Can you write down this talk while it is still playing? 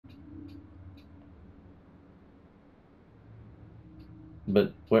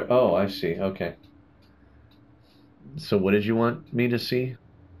But where? Oh, I see. Okay. So what did you want me to see?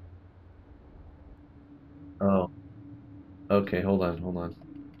 Oh, okay. Hold on, hold on.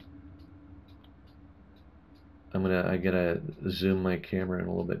 I gotta zoom my camera in a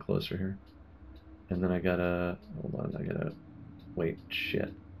little bit closer here. And then hold on, wait,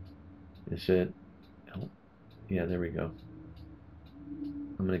 shit. Is it, oh, yeah, there we go.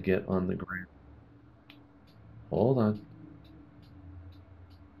 I'm gonna get on the ground. Hold on.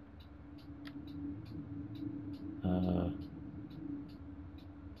 Uh,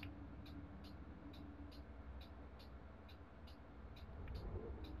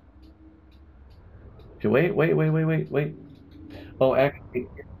 okay, wait. Oh, actually,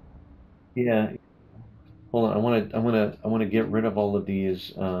 yeah, hold on. I wanna get rid of all of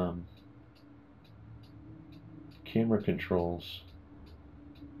these, camera controls.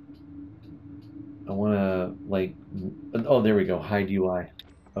 I wanna, like, oh, there we go. Hide UI.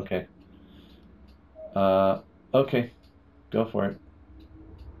 Okay. Uh, okay. Go for it.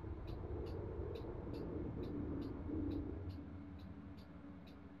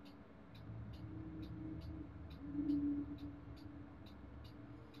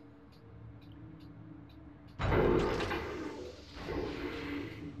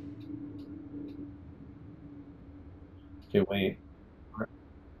 Okay, wait.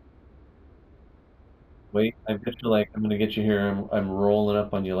 Wait, I've got you like I'm gonna get you here. I'm rolling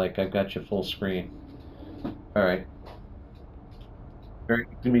up on you like I've got you full screen. All right,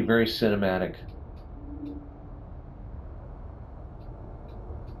 it's gonna be very cinematic.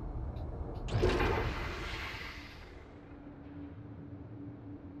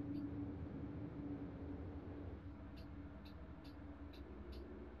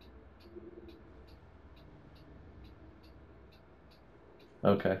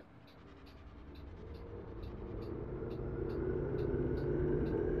 Okay.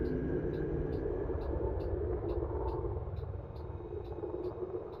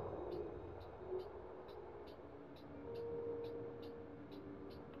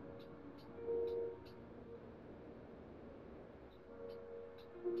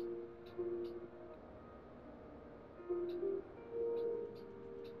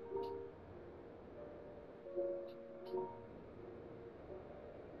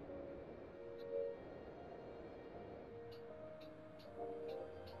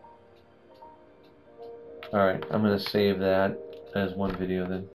 All right, I'm gonna save that as one video then.